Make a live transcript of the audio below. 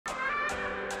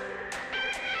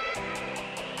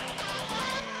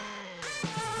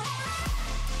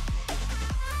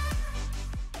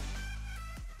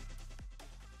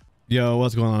Yo,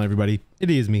 what's going on, everybody? It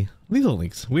is me, Lethal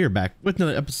Links. We are back with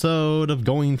another episode of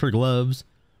Going for Gloves.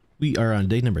 We are on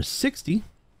day number 60,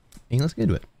 and let's get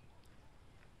into it.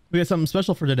 We got something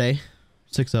special for today,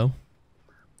 6-0.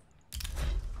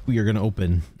 We are going to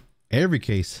open every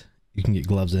case you can get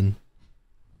gloves in,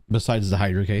 besides the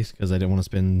Hydra case, because I didn't want to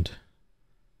spend,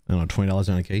 I don't know, $20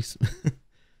 on a case,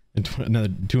 and another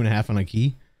 $2.50 on a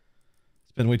key.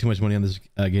 Spent way too much money on this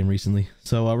game recently.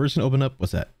 So we're just going to open up,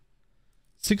 what's that?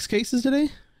 6 cases today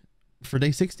for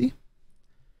day 60. Didn't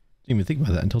even think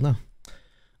about that until now.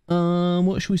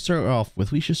 What should we start off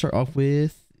with? We should start off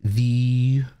with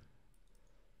the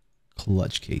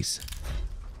clutch case.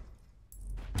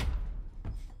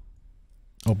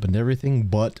 Opened everything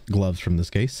but gloves from this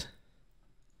case.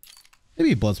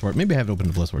 Maybe Bloodsport. Maybe I haven't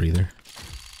opened a Bloodsport either.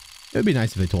 It would be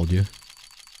nice if they told you.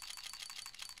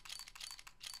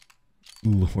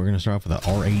 Ooh, we're gonna start off with an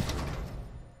R8.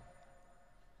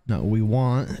 Not what we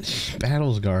want.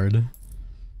 Battles Guard.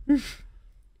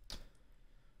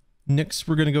 Next,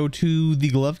 we're gonna go to the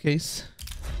glove case.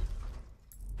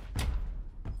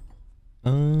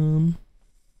 A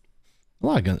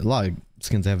lot of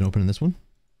skins I haven't opened in this one.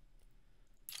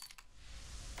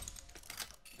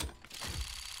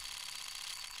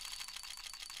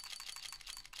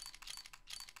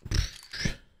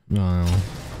 Oh,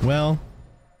 well,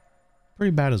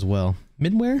 pretty bad as well.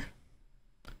 Midwear?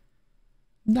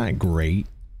 Not great.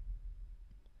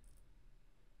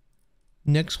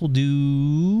 Next we'll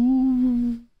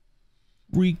do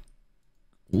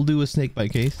a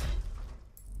snakebite case.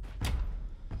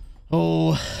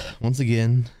 Oh, once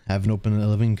again, haven't opened a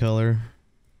living color.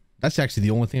 That's actually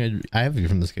the only thing I have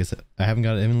from this case. I haven't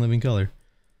got an even living color.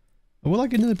 I would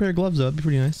like another pair of gloves though. That'd be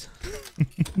pretty nice.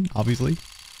 Obviously.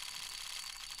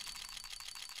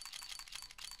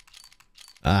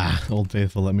 Ah, Old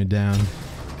Faithful let me down.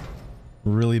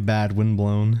 Really bad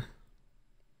windblown.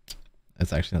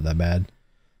 That's actually not that bad,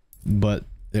 but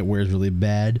it wears really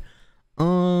bad.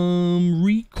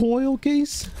 Recoil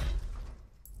case.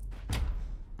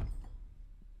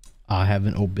 I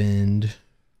haven't opened,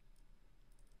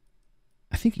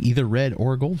 I think, either red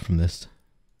or gold from this.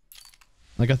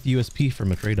 I got the USP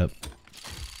from a trade up.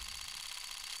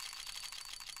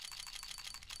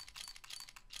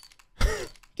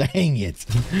 Dang it.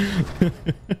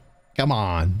 Come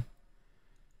on.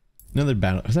 Another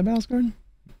battle. Is that Battle Scarred?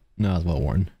 No, it's well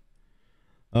worn.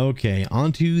 Okay,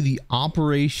 onto the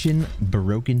Operation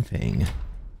Broken Fang.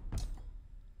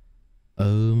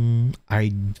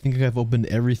 I think I've opened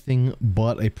everything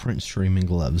but a print streaming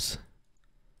gloves.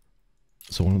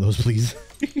 So one of those, please.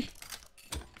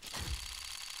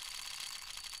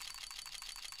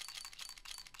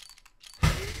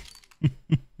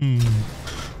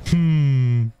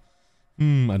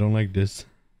 I don't like this.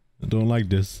 I don't like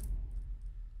this.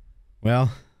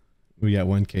 Well, we got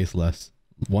one case left.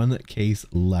 One case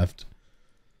left.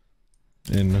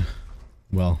 And,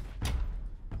 well,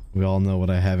 we all know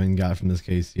what I haven't got from this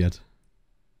case yet.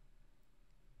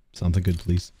 Something good,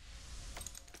 please.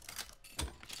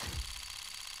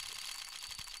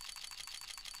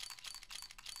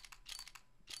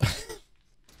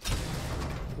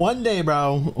 One day,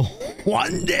 bro.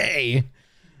 One day.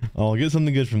 I'll get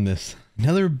something good from this.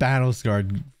 Another Battle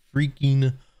Scarred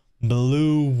freaking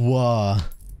blue.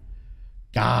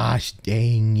 Gosh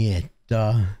dang it.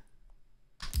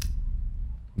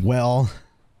 Well,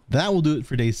 that will do it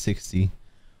for day 60.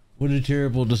 What a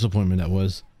terrible disappointment that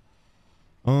was.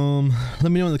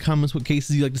 Let me know in the comments what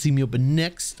cases you'd like to see me open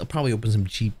next. I'll probably open some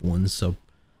cheap ones, so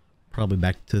probably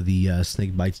back to the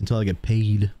snake bites until I get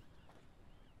paid.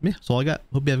 Yeah, that's all I got.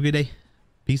 Hope you have a good day.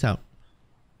 Peace out.